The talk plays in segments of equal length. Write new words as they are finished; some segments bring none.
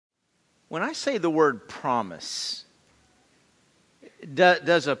When I say the word promise,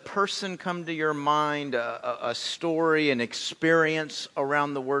 does a person come to your mind, a story, an experience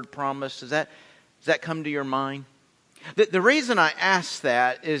around the word promise? Does that come to your mind? The reason I ask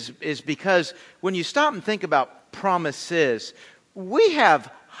that is because when you stop and think about promises, we have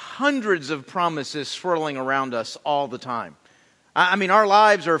hundreds of promises swirling around us all the time. I mean, our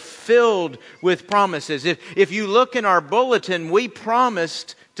lives are filled with promises. If you look in our bulletin, we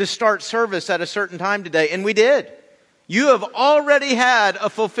promised to start service at a certain time today, and we did. You have already had a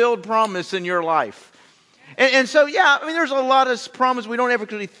fulfilled promise in your life. And so, yeah, I mean, there's a lot of promises. We don't ever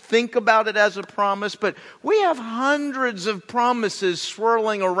really think about it as a promise, but we have hundreds of promises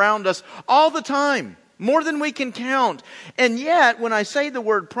swirling around us all the time, more than we can count. And yet, when I say the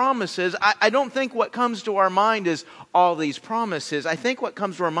word promises, I don't think what comes to our mind is all these promises. I think what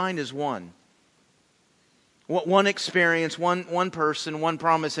comes to our mind is one. One experience, one person, one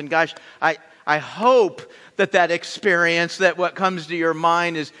promise. And gosh, I hope that experience, that what comes to your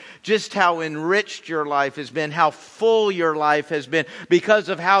mind is just how enriched your life has been, how full your life has been because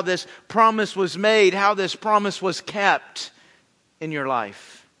of how this promise was made, how this promise was kept in your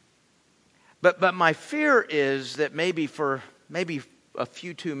life. But my fear is that maybe a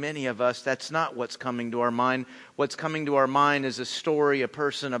few too many of us, that's not what's coming to our mind. What's coming to our mind is a story, a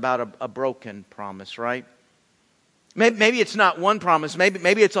person about a broken promise, right? Maybe it's not one promise.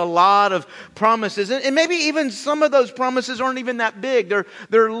 Maybe it's a lot of promises. And maybe even some of those promises aren't even that big.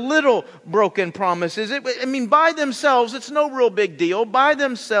 They're little broken promises. By themselves, it's no real big deal. By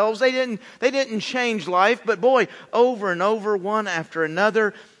themselves, they didn't change life. But boy, over and over, one after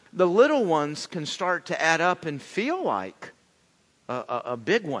another, the little ones can start to add up and feel like a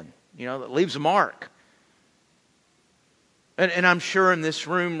big one, that leaves a mark. And I'm sure in this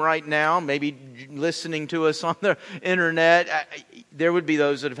room right now, maybe listening to us on the internet, there would be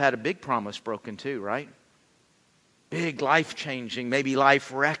those that have had a big promise broken too, right? Big life-changing, maybe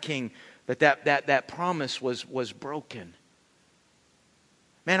life-wrecking, that promise was broken.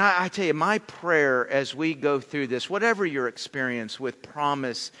 Man, I tell you, my prayer as we go through this, whatever your experience with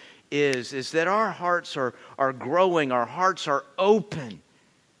promise is that our hearts are growing, our hearts are open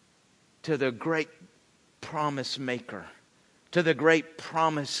to the great promise maker, to the great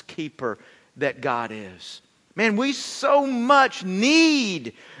promise keeper that God is. Man, we so much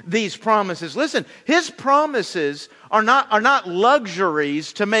need these promises. Listen, His promises are not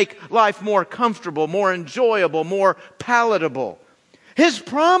luxuries to make life more comfortable, more enjoyable, more palatable. His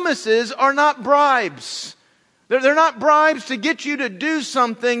promises are not bribes. They're not bribes to get you to do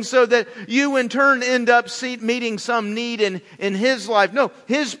something so that you in turn end up meeting some need in His life. No,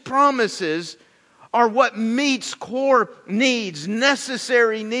 His promises are what meets core needs,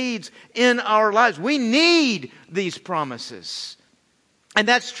 necessary needs in our lives. We need these promises. And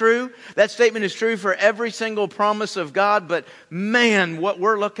that's true. That statement is true for every single promise of God. But man, what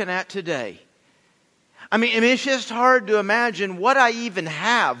we're looking at today, it's just hard to imagine what I even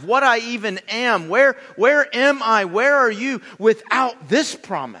have, what I even am. Where am I? Where are you without this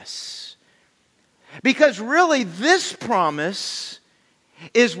promise? Because really, this promise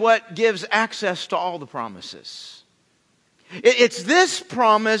is what gives access to all the promises. It's this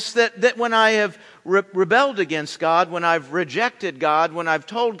promise that when I have rebelled against God, when I've rejected God, when I've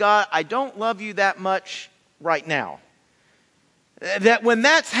told God, I don't love you that much right now, that when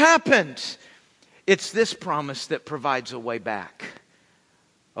that's happened, it's this promise that provides a way back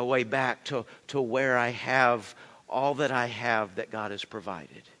to where I have all that I have that God has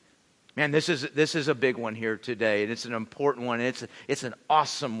provided. Man, this is a big one here today, and it's an important one. It's an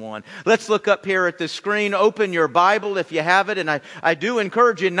awesome one. Let's look up here at the screen. Open your Bible if you have it, and I do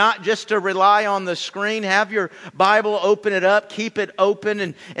encourage you not just to rely on the screen. Have your Bible, open it up, keep it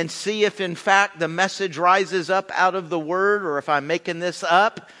open, and see if in fact the message rises up out of the Word, or if I'm making this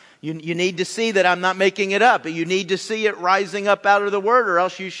up. You need to see that I'm not making it up, but you need to see it rising up out of the Word, or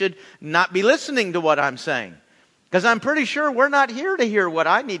else you should not be listening to what I'm saying. Because I'm pretty sure we're not here to hear what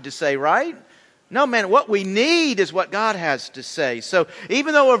I need to say, right? No, man, what we need is what God has to say. So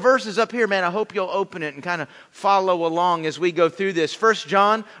even though a verse is up here, man, I hope you'll open it and kind of follow along as we go through this. 1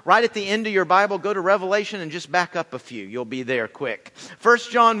 John, right at the end of your Bible, go to Revelation and just back up a few. You'll be there quick. 1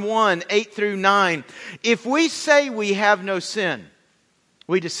 John 1, 8 through 9. If we say we have no sin,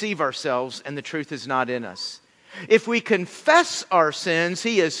 we deceive ourselves and the truth is not in us. If we confess our sins,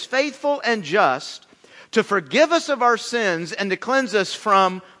 He is faithful and just to forgive us of our sins and to cleanse us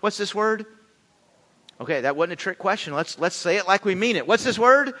from, what's this word? Okay, that wasn't a trick question. Let's say it like we mean it. What's this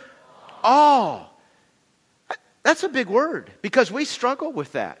word? All. That's a big word because we struggle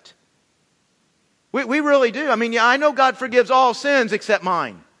with that. We really do. I know God forgives all sins except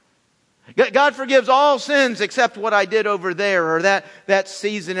mine. God forgives all sins except what I did over there or that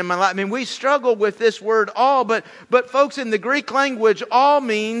season in my life. I mean, we struggle with this word all, but folks, in the Greek language, all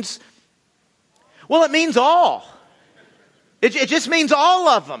means, well, it means all. It just means all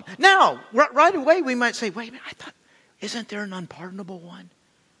of them. Now, right away we might say, wait a minute, I thought, isn't there an unpardonable one?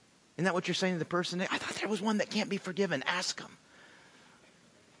 Isn't that what you're saying to the person? I thought there was one that can't be forgiven. Ask them.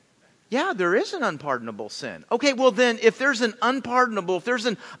 Yeah, there is an unpardonable sin. Okay, well then, if there's an unforgivable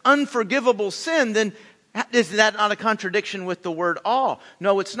sin, then is that not a contradiction with the word all?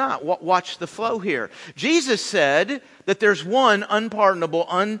 No, it's not. Watch the flow here. Jesus said that there's one unpardonable,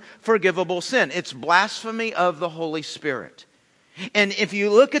 unforgivable sin. It's blasphemy of the Holy Spirit. And if you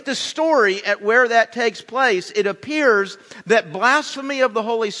look at the story at where that takes place, it appears that blasphemy of the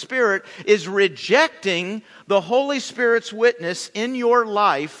Holy Spirit is rejecting the Holy Spirit's witness in your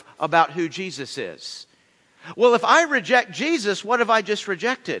life about who Jesus is. Well, if I reject Jesus, what have I just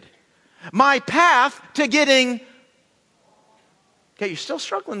rejected? My path to getting... Okay, you're still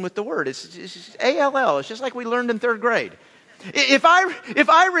struggling with the word. It's A-L-L. It's just like we learned in 3rd grade. If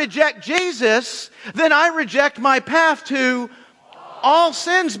I reject Jesus, then I reject my path to all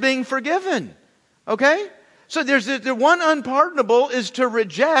sins being forgiven. Okay? So there's the one unpardonable is to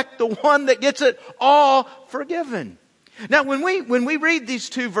reject the one that gets it all forgiven. Now, when we read these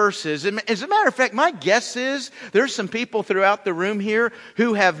two verses, as a matter of fact, my guess is there's some people throughout the room here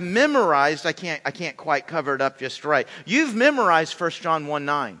who have memorized, I can't quite cover it up just right. You've memorized 1 John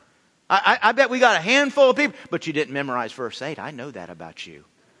 1:9. I bet we got a handful of people, but you didn't memorize verse 8. I know that about you.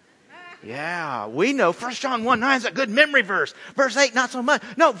 Yeah, we know 1 John 1:9 is a good memory verse. Verse 8, not so much.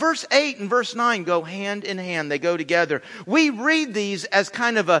 No, verse 8 and verse 9 go hand in hand. They go together. We read these as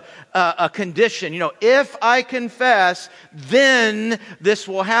kind of a condition. You know, if I confess, then this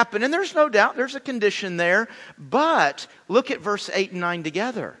will happen. And there's no doubt there's a condition there. But look at verse 8 and 9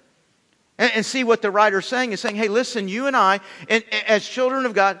 together. And see what the writer's saying. He's saying, hey, listen, you and I, as children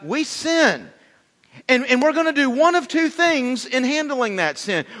of God, we sin. And we're going to do one of two things in handling that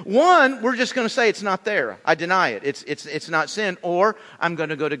sin. One, we're just going to say it's not there. I deny it. It's not sin. Or I'm going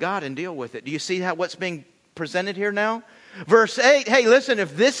to go to God and deal with it. Do you see what's being presented here now? Verse 8, hey, listen,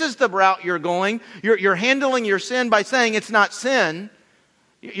 if this is the route you're going, you're handling your sin by saying it's not sin.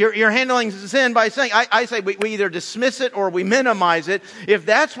 You're handling sin by saying, I say we either dismiss it or we minimize it. If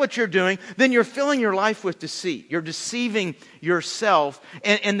that's what you're doing, then you're filling your life with deceit. You're deceiving yourself.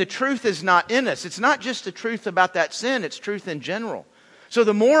 And the truth is not in us. It's not just the truth about that sin. It's truth in general. So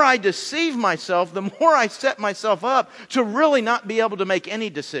the more I deceive myself, the more I set myself up to really not be able to make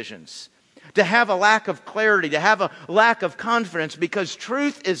any decisions. To have a lack of clarity, to have a lack of confidence, because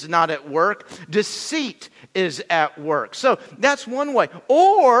truth is not at work, deceit is at work. So that's one way.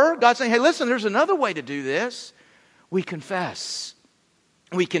 Or God's saying, hey, listen, there's another way to do this. We confess.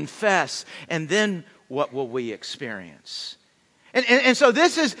 We confess, and then what will we experience? And so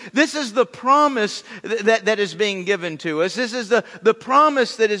this is the promise that is being given to us. This is the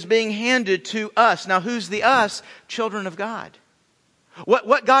promise that is being handed to us. Now, who's the us? Children of God.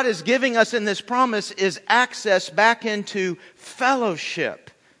 What God is giving us in this promise is access back into fellowship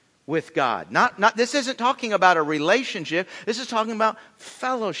with God. This isn't talking about a relationship. This is talking about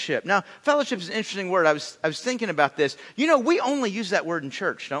fellowship. Now, fellowship is an interesting word. I was thinking about this. You know, we only use that word in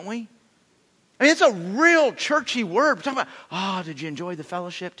church, don't we? I mean, it's a real churchy word. We're talking about, did you enjoy the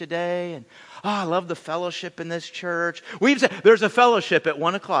fellowship today? And, I love the fellowship in this church. We say, there's a fellowship at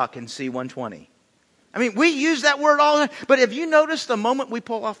 1 o'clock in C120. I mean, we use that word all the time. But have you noticed the moment we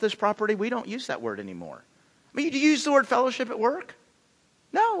pull off this property, we don't use that word anymore? I mean, do you use the word fellowship at work?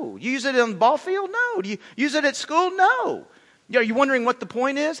 No. You use it on the ball field? No. Do you use it at school? No. Are you wondering what the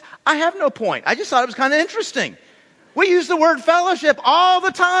point is? I have no point. I just thought it was kind of interesting. We use the word fellowship all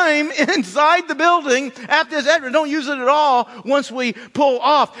the time inside the building at this address. Don't use it at all once we pull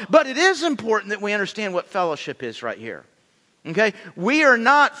off. But it is important that we understand what fellowship is right here. Okay? We are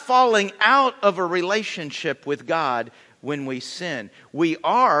not falling out of a relationship with God when we sin. We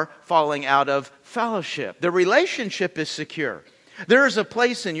are falling out of fellowship. The relationship is secure. There is a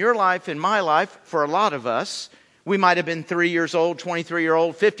place in your life, in my life, for a lot of us. We might have been 3 years old,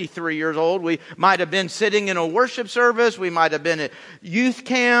 23-year-old, 53 years old. We might have been sitting in a worship service. We might have been at youth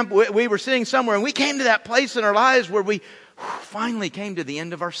camp. We were sitting somewhere, and we came to that place in our lives where we finally came to the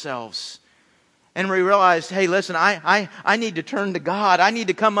end of ourselves. And we realized, hey, listen, I need to turn to God. I need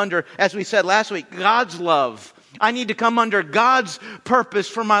to come under, as we said last week, God's love. I need to come under God's purpose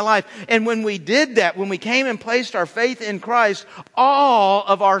for my life. And when we did that, when we came and placed our faith in Christ, all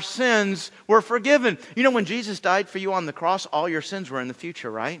of our sins were forgiven. You know, when Jesus died for you on the cross, all your sins were in the future,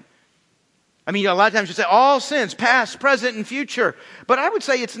 right? I mean, a lot of times you say all sins, past, present, and future. But I would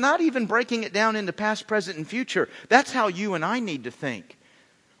say it's not even breaking it down into past, present, and future. That's how you and I need to think.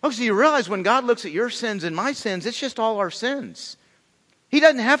 Oh, so you realize when God looks at your sins and my sins, it's just all our sins. He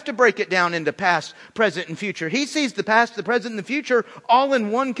doesn't have to break it down into past, present, and future. He sees the past, the present, and the future all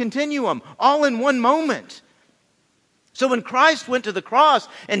in one continuum, all in one moment. So when Christ went to the cross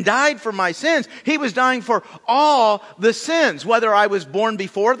and died for my sins, He was dying for all the sins. Whether I was born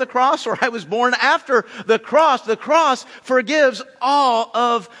before the cross or I was born after the cross forgives all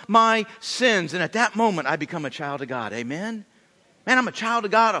of my sins. And at that moment, I become a child of God. Amen? Man, I'm a child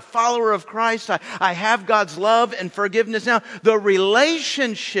of God, a follower of Christ. I have God's love and forgiveness now. The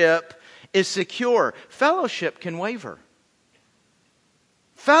relationship is secure. Fellowship can waver.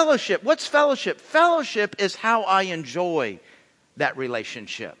 Fellowship. What's fellowship? Fellowship is how I enjoy that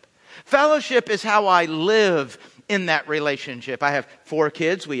relationship. Fellowship is how I live in that relationship. I have 4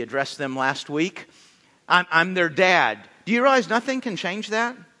 kids. We addressed them last week. I'm their dad. Do you realize nothing can change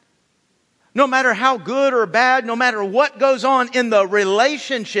that? No matter how good or bad, no matter what goes on in the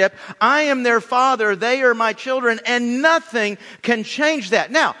relationship, I am their father, they are my children, and nothing can change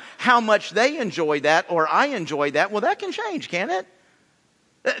that. Now, how much they enjoy that or I enjoy that, well, that can change, can it?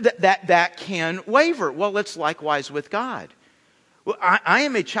 That can waver. Well, it's likewise with God. Well, I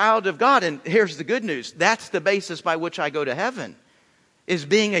am a child of God, and here's the good news. That's the basis by which I go to heaven, is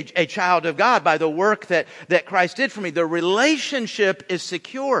being a child of God by the work that Christ did for me. The relationship is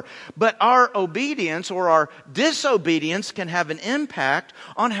secure, but our obedience or our disobedience can have an impact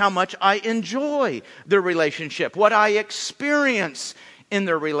on how much I enjoy the relationship, what I experience in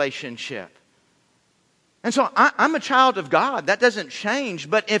the relationship. And so I'm a child of God. That doesn't change.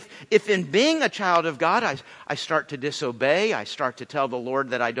 But if in being a child of God, I start to disobey, I start to tell the Lord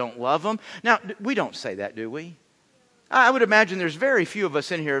that I don't love Him. Now, we don't say that, do we? I would imagine there's very few of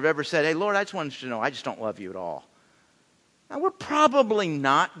us in here who have ever said, hey, Lord, I just want you to know I just don't love you at all. Now, we're probably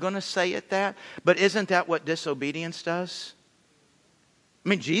not going to say it that, but isn't that what disobedience does? I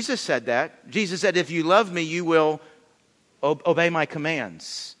mean, Jesus said that. Jesus said, if you love me, you will obey my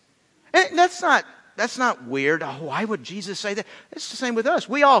commands. And that's not weird. Oh, why would Jesus say that? It's the same with us.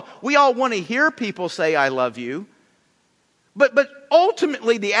 We all want to hear people say, I love you. But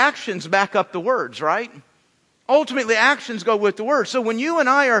ultimately, the actions back up the words, right? Ultimately, actions go with the words. So when you and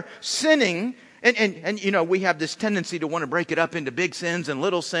I are sinning, and you know, we have this tendency to want to break it up into big sins and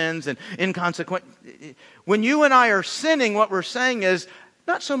little sins and inconsequent. When you and I are sinning, what we're saying is,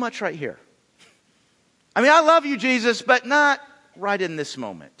 not so much right here. I mean, I love you, Jesus, but not right in this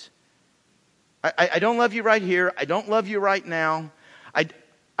moment. I don't love you right here. I don't love you right now.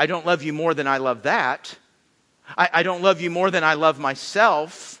 I don't love you more than I love that. I don't love you more than I love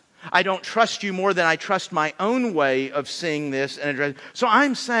myself. I don't trust you more than I trust my own way of seeing this. So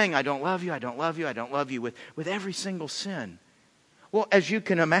I'm saying I don't love you, I don't love you, I don't love you with every single sin. Well, as you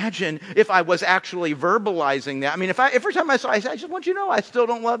can imagine, if I was actually verbalizing that, I mean, every time I just want you to know I still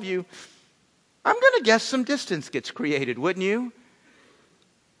don't love you, I'm going to guess some distance gets created, wouldn't you?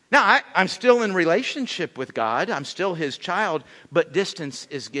 Now, I'm still in relationship with God. I'm still His child, but distance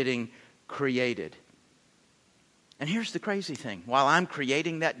is getting created. And here's the crazy thing. While I'm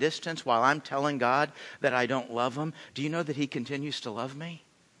creating that distance, while I'm telling God that I don't love Him, do you know that He continues to love me?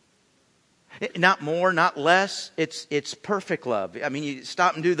 Not more, not less. It's perfect love. I mean, you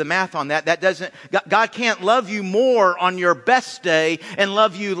stop and do the math on that. God can't love you more on your best day and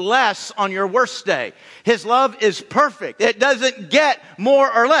love you less on your worst day. His love is perfect. It doesn't get more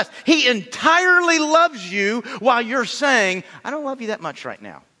or less. He entirely loves you while you're saying, I don't love you that much right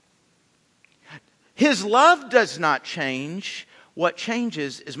now. His love does not change. What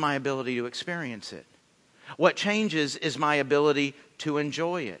changes is my ability to experience it. What changes is my ability to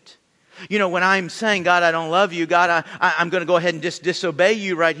enjoy it. You know, when I'm saying, God, I don't love you, God, I'm going to go ahead and just disobey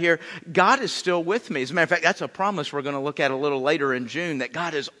you right here, God is still with me. As a matter of fact, that's a promise we're going to look at a little later in June, that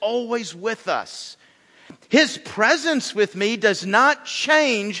God is always with us. His presence with me does not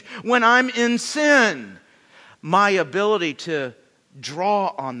change when I'm in sin. My ability to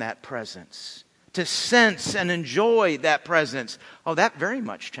draw on that presence, to sense and enjoy that presence, that very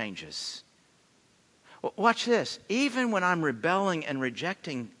much changes. Watch this. Even when I'm rebelling and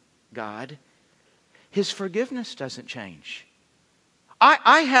rejecting God, His forgiveness doesn't change.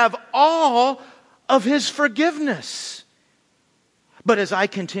 I have all of His forgiveness. But as I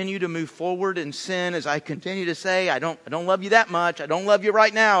continue to move forward in sin, as I continue to say, I don't love you that much, I don't love you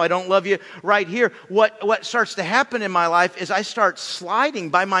right now, I don't love you right here, what starts to happen in my life is I start sliding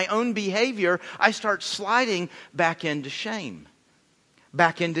by my own behavior, I start sliding back into shame,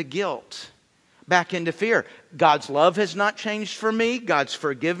 back into guilt, back into fear. God's love has not changed for me. God's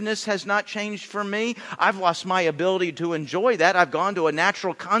forgiveness has not changed for me. I've lost my ability to enjoy that. I've gone to a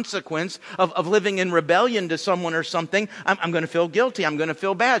natural consequence of living in rebellion to someone or something. I'm going to feel guilty. I'm going to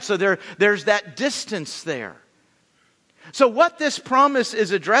feel bad. So there's that distance there. So what this promise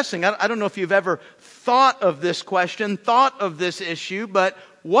is addressing, I don't know if you've ever thought of this question, thought of this issue, but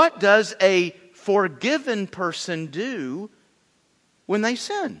what does a forgiven person do when they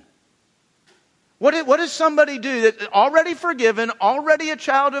sin? What does somebody do that already forgiven, already a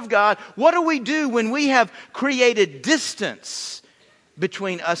child of God? What do we do when we have created distance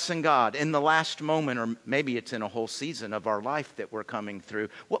between us and God in the last moment, or maybe it's in a whole season of our life that we're coming through?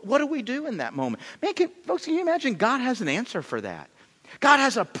 What do we do in that moment? Man, folks, can you imagine? God has an answer for that. God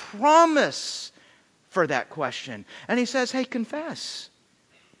has a promise for that question. And He says, hey, confess.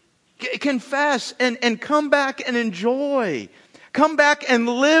 Confess and come back and enjoy. Come back and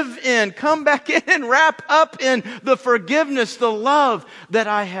live in. Come back in and wrap up in the forgiveness, the love that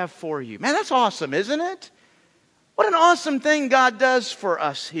I have for you. Man, that's awesome, isn't it? What an awesome thing God does for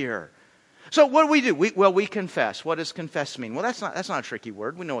us here. So what do? We confess. What does confess mean? Well, that's not a tricky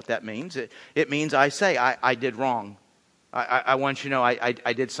word. We know what that means. It means I say, I did wrong. I want you to know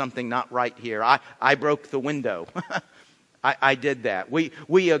I did something not right here. I broke the window. I did that.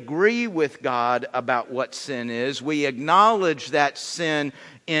 We agree with God about what sin is. We acknowledge that sin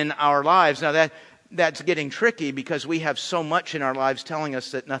in our lives. Now that's getting tricky because we have so much in our lives telling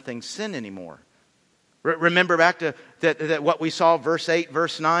us that nothing's sin anymore. Remember back to that what we saw, verse 8,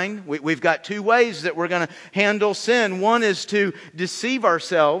 verse 9? We've got two ways that we're going to handle sin. One is to deceive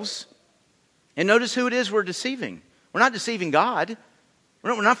ourselves. And notice who it is we're deceiving. We're not deceiving God.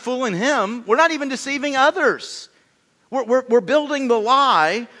 We're not fooling Him. We're not even deceiving others. We're building the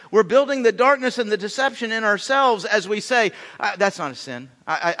lie. We're building the darkness and the deception in ourselves as we say, that's not a sin.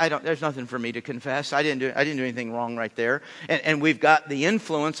 I don't. There's nothing for me to confess. I didn't do anything wrong right there. And we've got the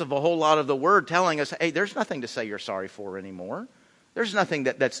influence of a whole lot of the Word telling us, hey, there's nothing to say you're sorry for anymore. There's nothing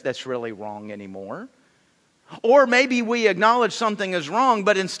that's really wrong anymore. Or maybe we acknowledge something is wrong,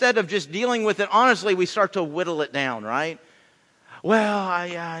 but instead of just dealing with it honestly, we start to whittle it down, right? Well,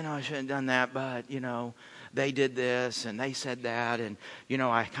 I know I shouldn't have done that, but, they did this and they said that and,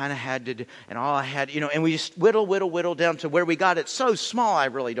 I kind of had to do, and all I had, and we just whittle down to where we got it so small I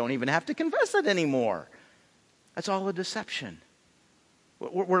really don't even have to confess it anymore. That's all a deception.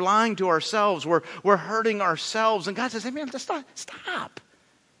 We're lying to ourselves. We're hurting ourselves. And God says, hey man, just stop.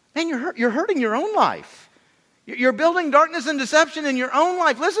 Man, you're hurting your own life. You're building darkness and deception in your own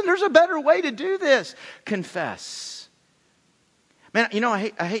life. Listen, there's a better way to do this. Confess. Man,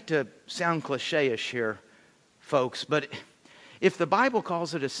 I hate to sound cliche-ish here, folks, but if the Bible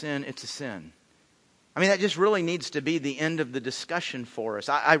calls it a sin, it's a sin. I mean, that just really needs to be the end of the discussion for us.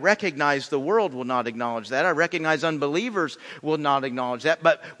 I recognize the world will not acknowledge that. I recognize unbelievers will not acknowledge that.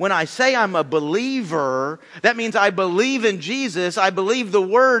 But when I say I'm a believer, that means I believe in Jesus. I believe the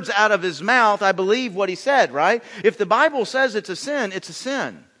words out of His mouth. I believe what He said, right? If the Bible says it's a sin, it's a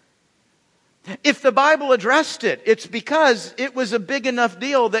sin. If the Bible addressed it, it's because it was a big enough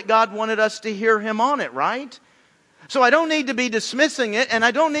deal that God wanted us to hear Him on it, right? So I don't need to be dismissing it, and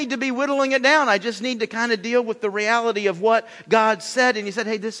I don't need to be whittling it down. I just need to kind of deal with the reality of what God said. And He said,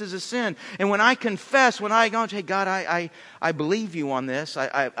 hey, this is a sin. And when I confess, when I acknowledge, hey, God, I believe You on this.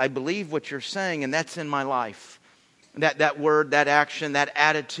 I believe what You're saying, and that's in my life. That word, that action, that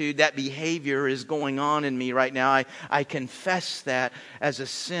attitude, that behavior is going on in me right now. I confess that as a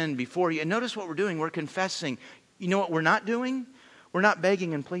sin before You. And notice what we're doing. We're confessing. You know what we're not doing? We're not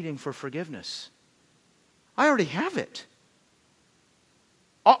begging and pleading for forgiveness. I already have it.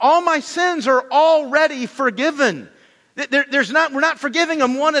 All my sins are already forgiven. We're not forgiving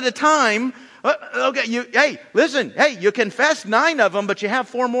them one at a time. Okay, listen, you confessed 9 of them, but you have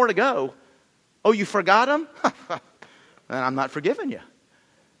 4 more to go. Oh, you forgot them? Then I'm not forgiving you.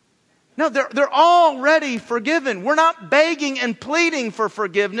 No, they're already forgiven. We're not begging and pleading for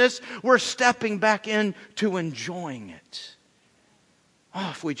forgiveness. We're stepping back into enjoying it. Oh,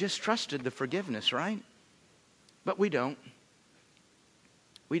 if we just trusted the forgiveness, right? But we don't.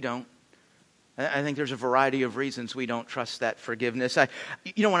 We don't. I think there's a variety of reasons we don't trust that forgiveness.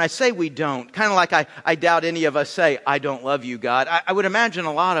 When I say we don't, kind of like I doubt any of us say, I don't love You, God. I would imagine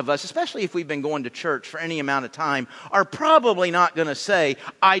a lot of us, especially if we've been going to church for any amount of time, are probably not going to say,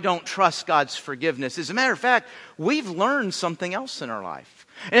 I don't trust God's forgiveness. As a matter of fact, we've learned something else in our life.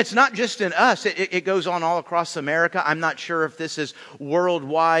 And it's not just in us. It goes on all across America. I'm not sure if this is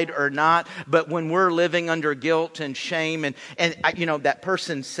worldwide or not. But when we're living under guilt and shame, and that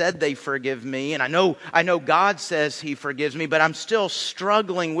person said they forgive me, and I know God says He forgives me, but I'm still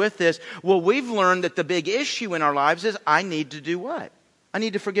struggling with this. Well, we've learned that the big issue in our lives is I need to do what? I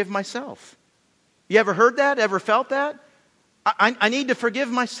need to forgive myself. You ever heard that? Ever felt that? I need to forgive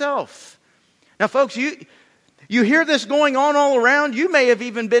myself. Now, folks, you hear this going on all around. You may have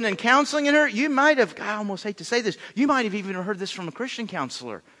even been in counseling in her. You might have, I almost hate to say this, you might have even heard this from a Christian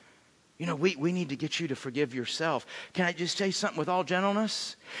counselor. We need to get you to forgive yourself. Can I just say something with all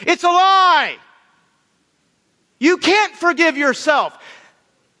gentleness? It's a lie! You can't forgive yourself.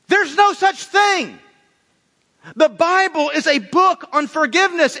 There's no such thing. The Bible is a book on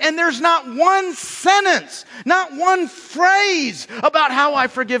forgiveness, and there's not one sentence, not one phrase about how I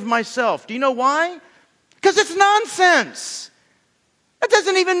forgive myself. Do you know why? Because it's nonsense. That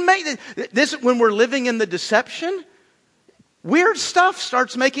doesn't even make this. When we're living in the deception, weird stuff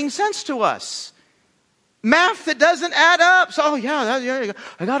starts making sense to us. Math that doesn't add up. So, I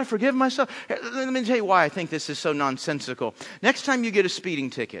got to forgive myself. Let me tell you why I think this is so nonsensical. Next time you get a speeding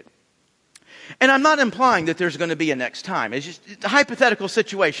ticket, and I'm not implying that there's going to be a next time. It's just a hypothetical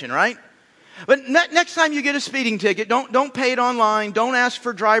situation, right? But next time you get a speeding ticket, don't pay it online. Don't ask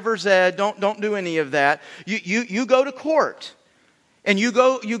for driver's ed. Don't do any of that. You go to court, and you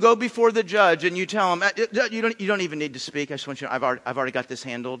go before the judge, and you tell him you don't even need to speak. I just want you to know I've already got this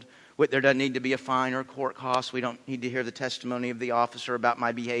handled. There doesn't need to be a fine or court cost. We don't need to hear the testimony of the officer about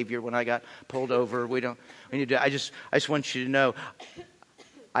my behavior when I got pulled over. We need to. I just want you to know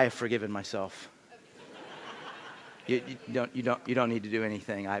I have forgiven myself. You don't need to do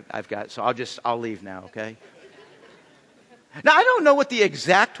anything. I've got, so I'll leave now, okay? Now, I don't know what the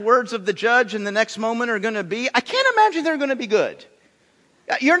exact words of the judge in the next moment are going to be. I can't imagine they're going to be good.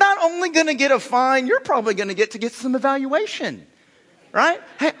 You're not only going to get a fine, you're probably going to get some evaluation, right?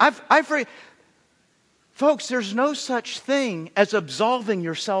 Hey, folks, there's no such thing as absolving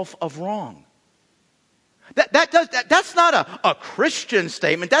yourself of wrong. That's not a Christian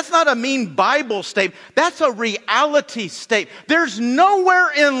statement. That's not a mean Bible statement. That's a reality statement. There's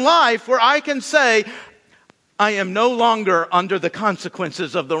nowhere in life where I can say, I am no longer under the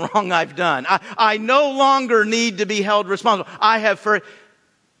consequences of the wrong I've done. I no longer need to be held responsible.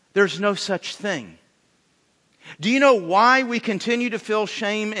 There's no such thing. Do you know why we continue to feel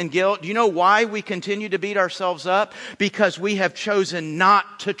shame and guilt? Do you know why we continue to beat ourselves up? Because we have chosen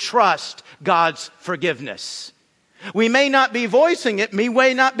not to trust God's forgiveness. We may not be voicing it, we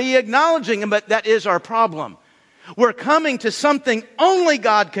may not be acknowledging it, but that is our problem. We're coming to something only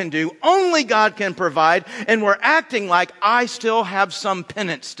God can do, only God can provide, and we're acting like I still have some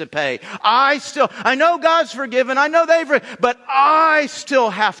penance to pay. I know God's forgiven, I know but I still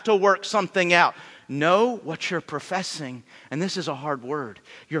have to work something out. No, what you're professing, and this is a hard word,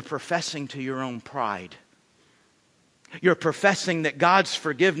 you're professing to your own pride. You're professing that God's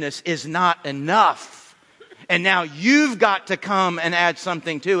forgiveness is not enough. And now you've got to come and add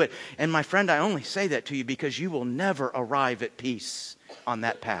something to it. And my friend, I only say that to you because you will never arrive at peace on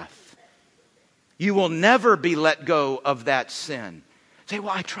that path. You will never be let go of that sin. Say,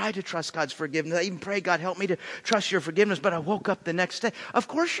 well, I tried to trust God's forgiveness. I even prayed, God, help me to trust your forgiveness, but I woke up the next day. Of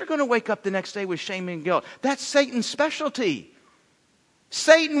course you're going to wake up the next day with shame and guilt. That's Satan's specialty.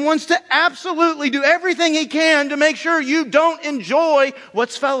 Satan wants to absolutely do everything he can to make sure you don't enjoy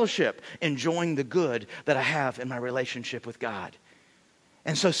what's fellowship, enjoying the good that I have in my relationship with God.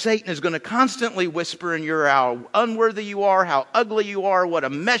 And so Satan is going to constantly whisper in your ear how unworthy you are, how ugly you are, what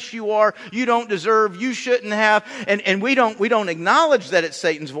a mess you are, you don't deserve, you shouldn't have. And we don't acknowledge that it's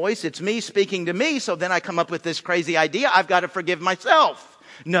Satan's voice. It's me speaking to me. So then I come up with this crazy idea. I've got to forgive myself.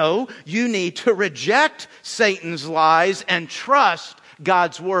 No, you need to reject Satan's lies and trust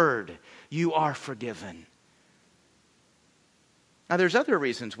God's word. You are forgiven. Now, there's other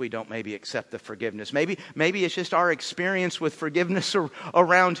reasons we don't maybe accept the forgiveness. Maybe it's just our experience with forgiveness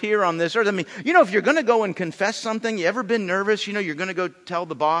around here on this earth. I mean, if you're going to go and confess something, you ever been nervous? You're going to go tell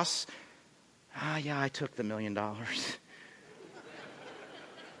the boss, I took the $1 million.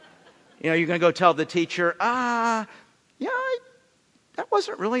 You're going to go tell the teacher, that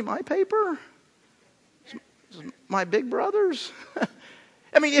wasn't really my paper. It was my big brother's.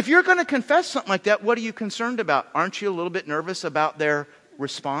 I mean, if you're going to confess something like that, what are you concerned about? Aren't you a little bit nervous about their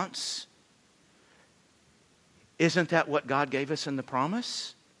response? Isn't that what God gave us in the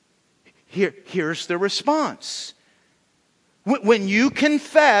promise? Here's the response. When you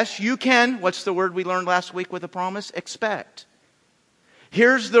confess, you can, what's the word we learned last week with the promise? Expect.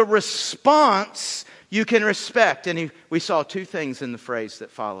 Here's the response you can respect. And we saw two things in the phrase that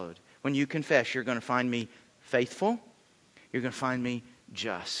followed. When you confess, you're going to find me faithful. You're going to find me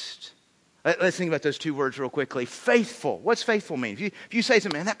just. Let's think about those two words real quickly. Faithful. What's faithful mean? If you say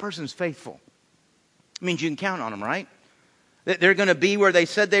something, man, that person's faithful, it means you can count on them, right? That they're going to be where they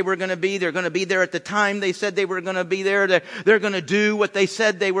said they were going to be. They're going to be there at the time they said they were going to be there. They're going to do what they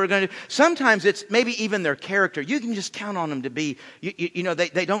said they were going to do. Sometimes it's maybe even their character. You can just count on them to be,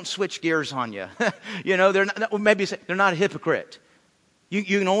 they don't switch gears on you. They're not a hypocrite. You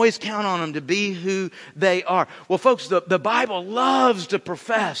can always count on them to be who they are. Well, folks, the Bible loves to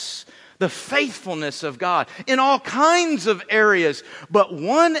profess the faithfulness of God in all kinds of areas. But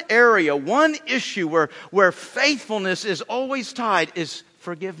one area, one issue where faithfulness is always tied is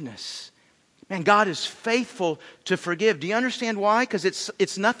forgiveness. Man, God is faithful to forgive. Do you understand why? Because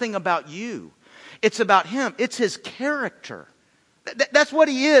it's nothing about you. It's about Him. It's His character. That's what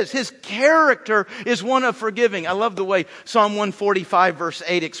He is. His character is one of forgiving. I love the way Psalm 145 verse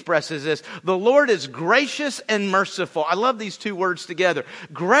 8 expresses this. The Lord is gracious and merciful. I love these two words together.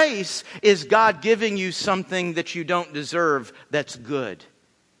 Grace is God giving you something that you don't deserve that's good.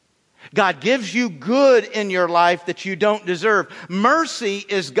 God gives you good in your life that you don't deserve. Mercy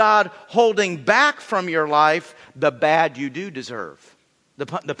is God holding back from your life the bad you do deserve. The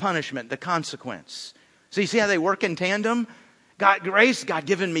punishment, the consequence. So you see how they work in tandem? God, grace, God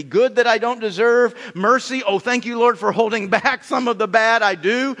giving me good that I don't deserve. Mercy, oh, thank you, Lord, for holding back some of the bad I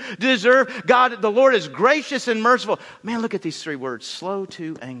do deserve. God, the Lord is gracious and merciful. Man, look at these three words. Slow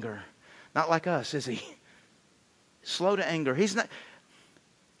to anger. Not like us, is He? Slow to anger. He's not.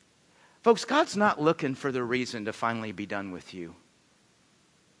 Folks, God's not looking for the reason to finally be done with you.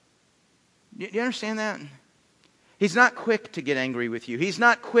 Do you understand that? He's not quick to get angry with you. He's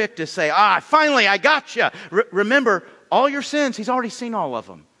not quick to say, finally, I got you. Remember, all your sins, He's already seen all of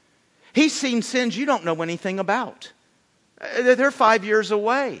them. He's seen sins you don't know anything about. They're 5 years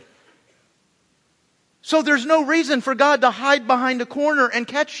away. So there's no reason for God to hide behind a corner and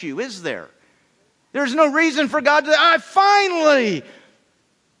catch you, is there? There's no reason for God to, finally.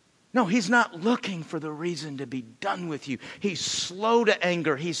 No, He's not looking for the reason to be done with you. He's slow to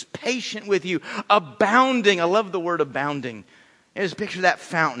anger. He's patient with you. Abounding. I love the word abounding. Just picture that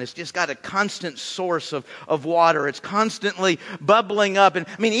fountain. It's just got a constant source of water. It's constantly bubbling up. And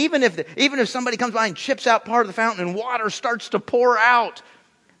I mean, even if somebody comes by and chips out part of the fountain and water starts to pour out,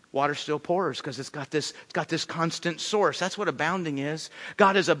 water still pours because it's got this constant source. That's what abounding is.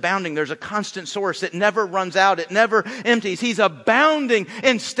 God is abounding. There's a constant source. It never runs out. It never empties. He's abounding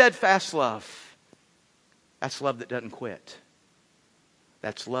in steadfast love. That's love that doesn't quit.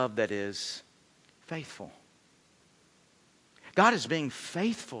 That's love that is faithful. God is being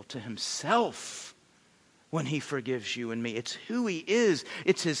faithful to Himself when He forgives you and me. It's who He is.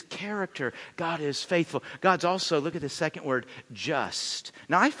 It's His character. God is faithful. God's also, look at the second word, just.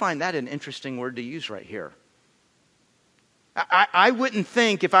 Now, I find that an interesting word to use right here. I wouldn't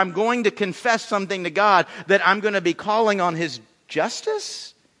think if I'm going to confess something to God that I'm going to be calling on His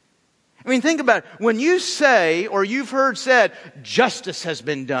justice. I mean, think about it. When you say, or you've heard said, justice has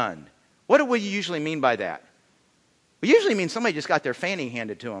been done, what do we usually mean by that? We usually mean somebody just got their fanny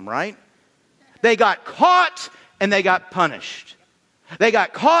handed to them, right? They got caught and they got punished. They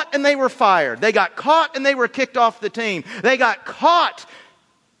got caught and they were fired. They got caught and they were kicked off the team. They got caught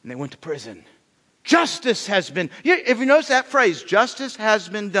and they went to prison. Justice has been, if you notice that phrase, justice has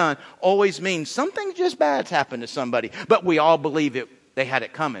been done, always means something just bad's happened to somebody. But we all believe they had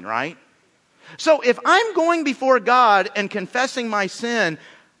it coming, right? So if I'm going before God and confessing my sin,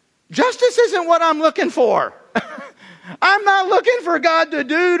 justice isn't what I'm looking for. I'm not looking for God to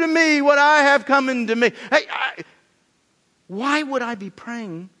do to me what I have coming to me. Hey, why would I be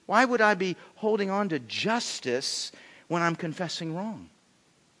praying? Why would I be holding on to justice when I'm confessing wrong?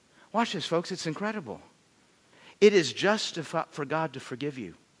 Watch this, folks. It's incredible. It is just for God to forgive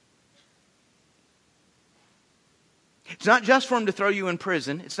you. It's not just for Him to throw you in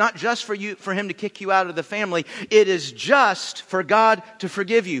prison. It's not just for Him to kick you out of the family. It is just for God to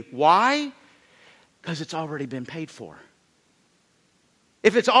forgive you. Why? Because it's already been paid for.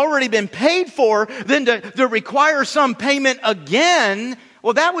 If it's already been paid for, then to require some payment again,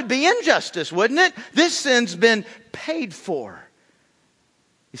 well, that would be injustice, wouldn't it? This sin's been paid for.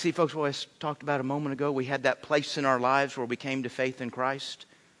 You see, folks, what I talked about a moment ago, we had that place in our lives where we came to faith in Christ.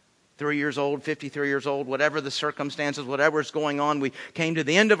 3 years old, 53 years old, whatever the circumstances, whatever's going on, we came to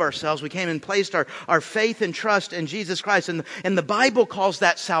the end of ourselves. We came and placed our faith and trust in Jesus Christ. And the Bible calls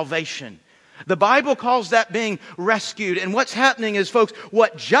that salvation. The Bible calls that being rescued. And what's happening is, folks,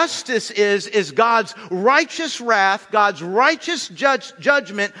 what justice is God's righteous wrath, God's righteous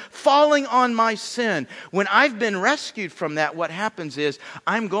judgment falling on my sin. When I've been rescued from that, what happens is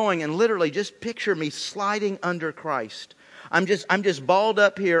I'm going and literally just picture me sliding under Christ. I'm just balled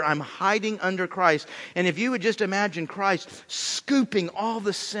up here. I'm hiding under Christ. And if you would just imagine Christ scooping all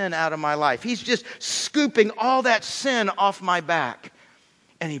the sin out of my life. He's just scooping all that sin off my back.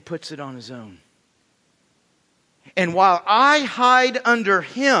 And He puts it on His own. And while I hide under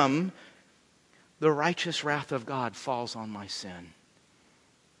Him, the righteous wrath of God falls on my sin.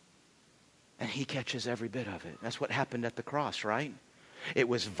 And He catches every bit of it. That's what happened at the cross, right? It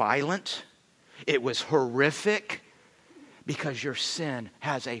was violent. It was horrific. Because your sin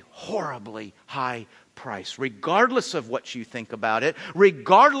has a horribly high price. Regardless of what you think about it,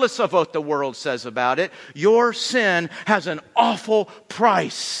 regardless of what the world says about it, your sin has an awful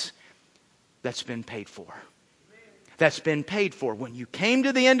price that's been paid for. That's been paid for. When you came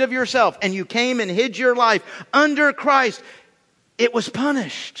to the end of yourself and you came and hid your life under Christ, it was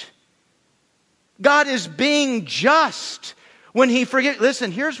punished. God is being just. When He forgives, listen,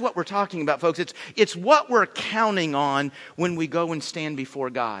 here's what we're talking about, folks. It's what we're counting on when we go and stand before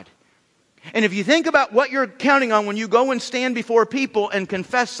God. And if you think about what you're counting on when you go and stand before people and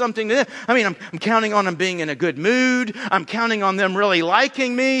confess something to them, I'm counting on them being in a good mood. I'm counting on them really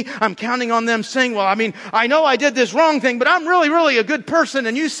liking me. I'm counting on them saying, well, I know I did this wrong thing, but I'm really, really a good person.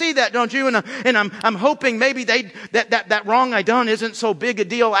 And you see that, don't you? And I'm hoping maybe that wrong I done isn't so big a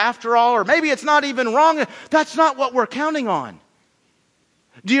deal after all, or maybe it's not even wrong. That's not what we're counting on.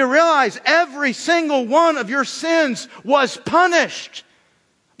 Do you realize every single one of your sins was punished?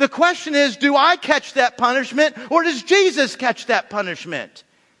 The question is, do I catch that punishment or does Jesus catch that punishment?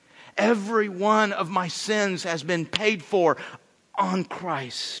 Every one of my sins has been paid for on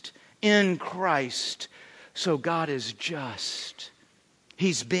Christ, in Christ. So God is just.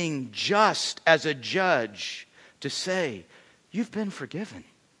 He's being just as a judge to say, you've been forgiven.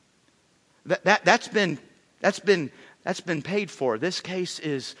 That's been paid for. This case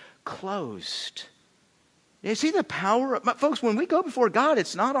is closed. You see the power of, folks, when we go before God,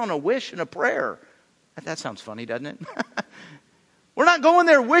 it's not on a wish and a prayer. That sounds funny, doesn't it? We're not going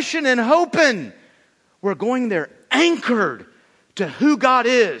there wishing and hoping. We're going there anchored to who God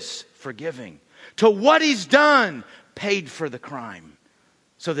is, forgiving, to what He's done, paid for the crime,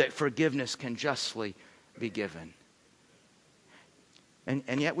 so that forgiveness can justly be given.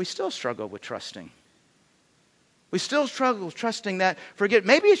 And yet we still struggle with trusting. We still struggle with trusting that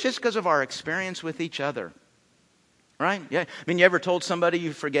maybe it's just because of our experience with each other. Right? Yeah. You ever told somebody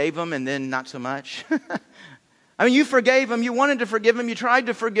you forgave them and then not so much? You forgave them, you wanted to forgive them, you tried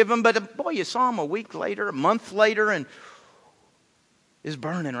to forgive them, but boy, you saw them a week later, a month later, and it's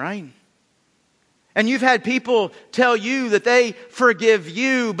burning, right? And you've had people tell you that they forgive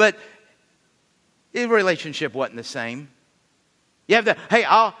you, but the relationship wasn't the same. You have hey,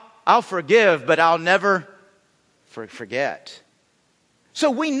 I'll forgive, but I'll never forget. So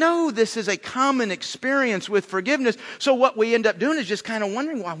we know this is a common experience with forgiveness. So what we end up doing is just kind of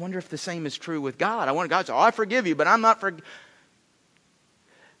wondering, well, I wonder if the same is true with God. I wonder, God says, I forgive you, but I'm not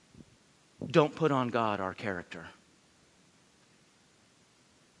Don't put on God our character.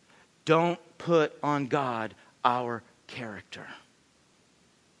 Don't put on God our character.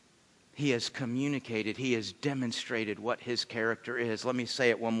 He has communicated, He has demonstrated what His character is. Let me say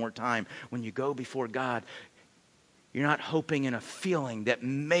it one more time. When you go before God, you're not hoping in a feeling that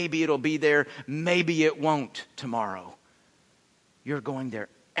maybe it'll be there, maybe it won't tomorrow. You're going there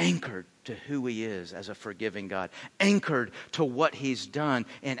anchored to who He is as a forgiving God, anchored to what He's done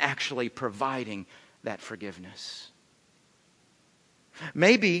in actually providing that forgiveness.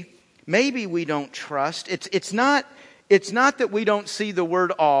 Maybe we don't trust. It's not that we don't see the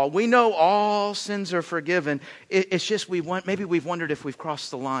word all. We know all sins are forgiven. It's just maybe we've wondered if we've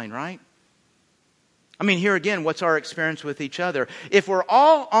crossed the line, right? Here again, what's our experience with each other? If we're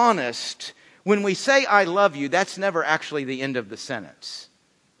all honest, when we say I love you, that's never actually the end of the sentence.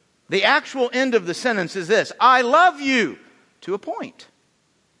 The actual end of the sentence is this: I love you, to a point.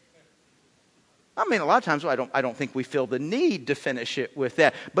 A lot of times I don't think we feel the need to finish it with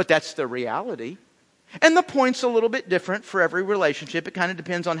that, but that's the reality. And the point's a little bit different for every relationship. It kind of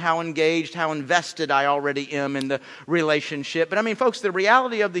depends on how engaged, how invested I already am in the relationship. But folks, the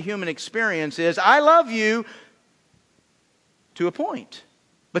reality of the human experience is I love you to a point.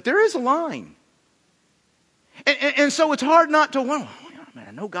 But there is a line. And so it's hard not to wonder,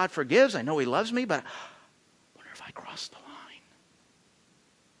 I know God forgives, I know He loves me, but I wonder if I cross the line.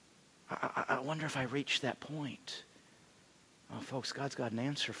 I wonder if I reach that point. Oh, folks, God's got an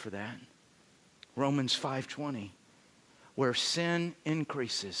answer for that. Romans 5:20, where sin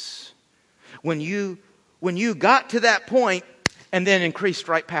increases. When you got to that point and then increased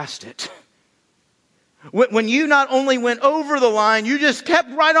right past it. When you not only went over the line, you just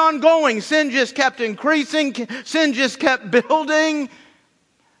kept right on going. Sin just kept increasing. Sin just kept building.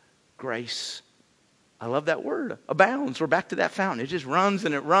 Grace, I love that word, abounds. We're back to that fountain. It just runs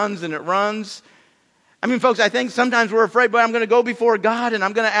and it runs and it runs. I mean, folks, I think sometimes we're afraid, but I'm going to go before God and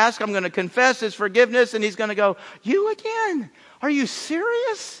I'm going to ask, I'm going to confess His forgiveness, and He's going to go, you again? Are you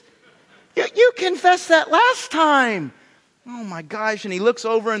serious? You confessed that last time. Oh my gosh. And He looks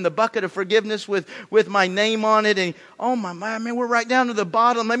over in the bucket of forgiveness with my name on it. And oh my man, we're right down to the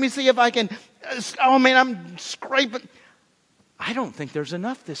bottom. Let me see if I can. Oh man, I'm scraping. I don't think there's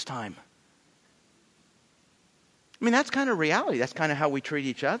enough this time. I mean, that's kind of reality. That's kind of how we treat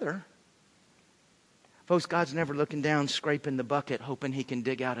each other. Folks, God's never looking down, scraping the bucket, hoping He can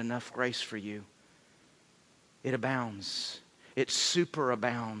dig out enough grace for you. It abounds. It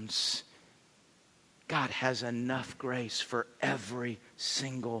superabounds. God has enough grace for every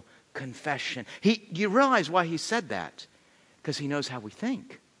single confession. You realize why He said that? Because He knows how we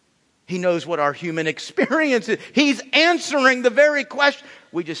think. He knows what our human experience is. He's answering the very question.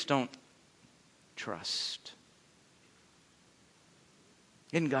 We just don't trust.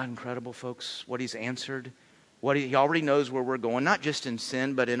 Isn't God incredible, folks? What He's answered? He already knows where we're going, not just in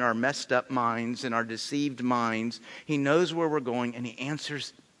sin, but in our messed up minds, in our deceived minds. He knows where we're going, and He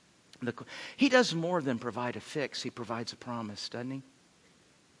answers. He does more than provide a fix. He provides a promise, doesn't He?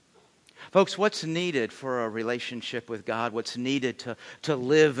 Folks, what's needed for a relationship with God, what's needed to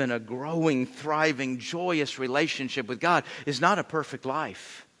live in a growing, thriving, joyous relationship with God is not a perfect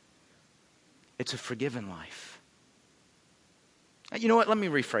life. It's a forgiven life. You know what? Let me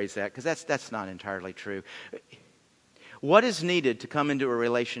rephrase that, because that's not entirely true. What is needed to come into a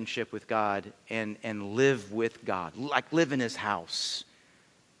relationship with God and live with God, like live in His house,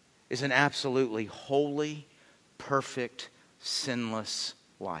 is an absolutely holy, perfect, sinless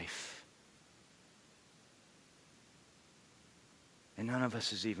life. And none of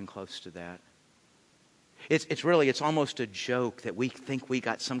us is even close to that. It's almost a joke that we think we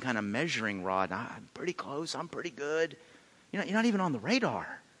got some kind of measuring rod. I'm pretty close, I'm pretty good. You're not even on the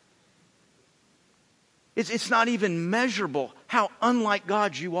radar. It's not even measurable how unlike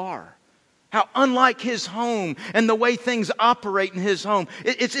God you are. How unlike His home and the way things operate in His home.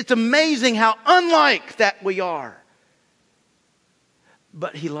 It's amazing how unlike that we are.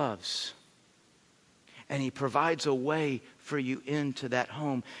 But He loves. And He provides a way for you into that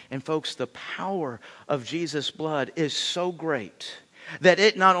home. And folks, the power of Jesus' blood is so great that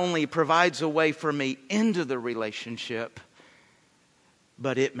it not only provides a way for me into the relationship,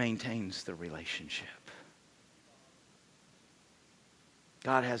 but it maintains the relationship.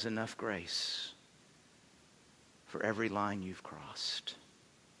 God has enough grace for every line you've crossed.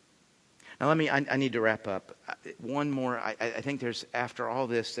 Now I need to wrap up. One more, I think there's, after all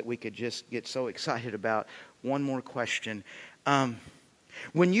this, that we could just get so excited about. One more question.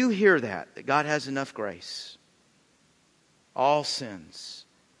 When you hear that God has enough grace, all sins,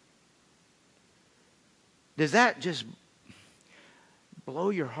 does that just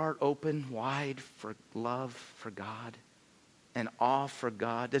blow your heart open wide for love for God and awe for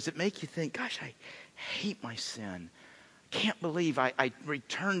God? Does it make you think, gosh, I hate my sin. I can't believe I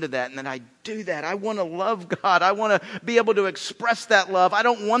return to that and then I do that. I want to love God. I want to be able to express that love. I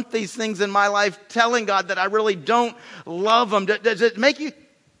don't want these things in my life telling God that I really don't love Him. Does it make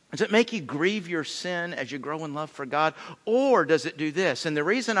you grieve your sin as you grow in love for God? Or does it do this? And the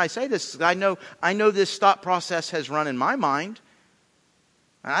reason I say this is I know this thought process has run in my mind.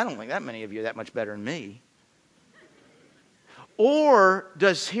 I don't think that many of you are that much better than me. Or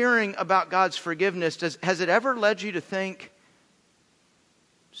does hearing about God's forgiveness, has it ever led you to think,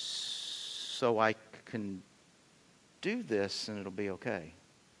 so I can do this and it'll be okay?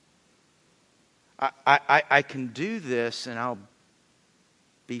 I can do this and I'll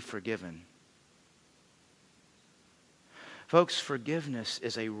be forgiven. Folks, forgiveness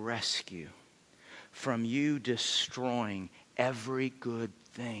is a rescue from you destroying every good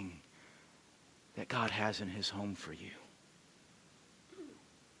thing that God has in His home for you.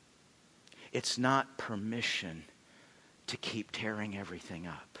 It's not permission to keep tearing everything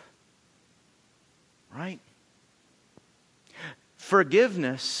up. Right?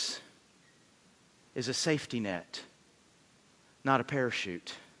 Forgiveness is a safety net, not a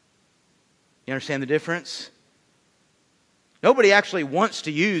parachute. You understand the difference? Nobody actually wants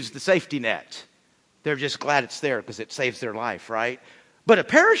to use the safety net. They're just glad it's there because it saves their life, right? But a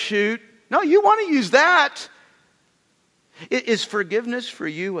parachute, no, you want to use that. Is forgiveness for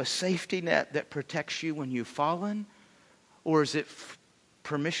you a safety net that protects you when you've fallen? Or is it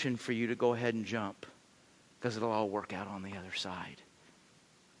permission for you to go ahead and jump? Because it'll all work out on the other side.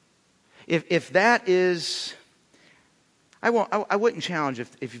 If that is... I wouldn't challenge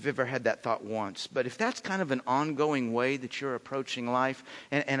if you've ever had that thought once, but if that's kind of an ongoing way that you're approaching life,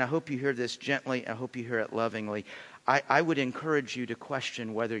 and I hope you hear this gently, I hope you hear it lovingly, I would encourage you to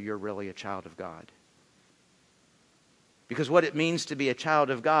question whether you're really a child of God. Because what it means to be a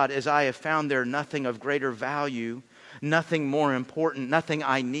child of God is I have found there nothing of greater value, nothing more important, nothing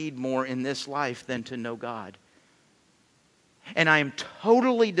I need more in this life than to know God. And I am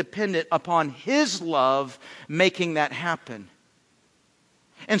totally dependent upon His love making that happen.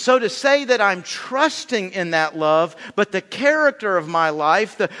 And so to say that I'm trusting in that love, but the character of my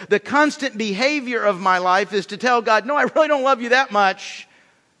life, the constant behavior of my life is to tell God, no, I really don't love you that much.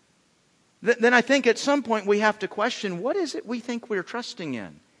 Then I think at some point we have to question, what is it we think we're trusting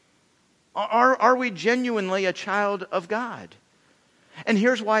in? Are we genuinely a child of God? And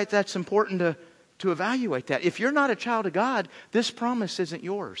here's why that's important to evaluate that. If you're not a child of God, this promise isn't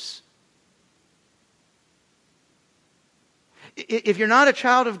yours. If you're not a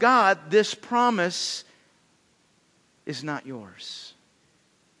child of God, this promise is not yours.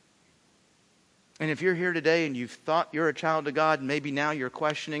 And if you're here today and you've thought you're a child of God, and maybe now you're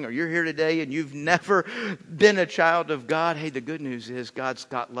questioning, or you're here today and you've never been a child of God, hey, the good news is God's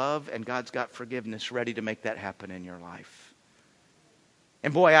got love and God's got forgiveness ready to make that happen in your life.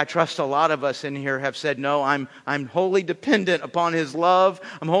 And boy, I trust a lot of us in here have said, no, I'm wholly dependent upon His love.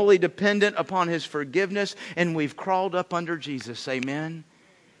 I'm wholly dependent upon His forgiveness. And we've crawled up under Jesus. Amen?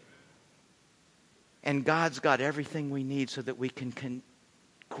 And God's got everything we need so that we can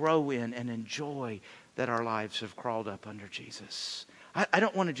grow in and enjoy that our lives have crawled up under Jesus. I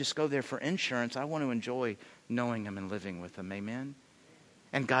don't want to just go there for insurance. I want to enjoy knowing Him and living with Him. Amen?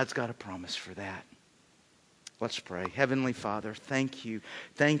 And God's got a promise for that. Let's pray. Heavenly Father, thank you,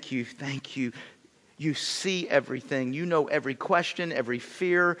 thank you, thank you. You see everything. You know every question, every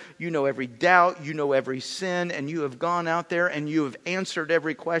fear. You know every doubt. You know every sin. And you have gone out there and you have answered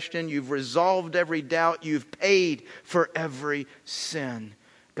every question. You've resolved every doubt. You've paid for every sin.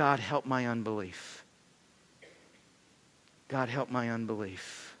 God, help my unbelief. God, help my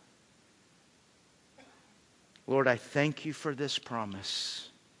unbelief. Lord, I thank you for this promise.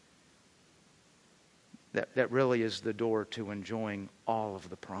 That really is the door to enjoying all of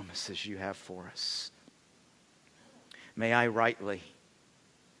the promises you have for us. May I rightly,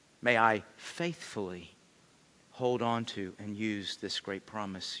 may I faithfully hold on to and use this great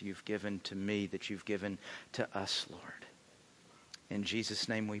promise you've given to me, that you've given to us, Lord. In Jesus'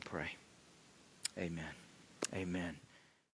 name we pray. Amen. Amen.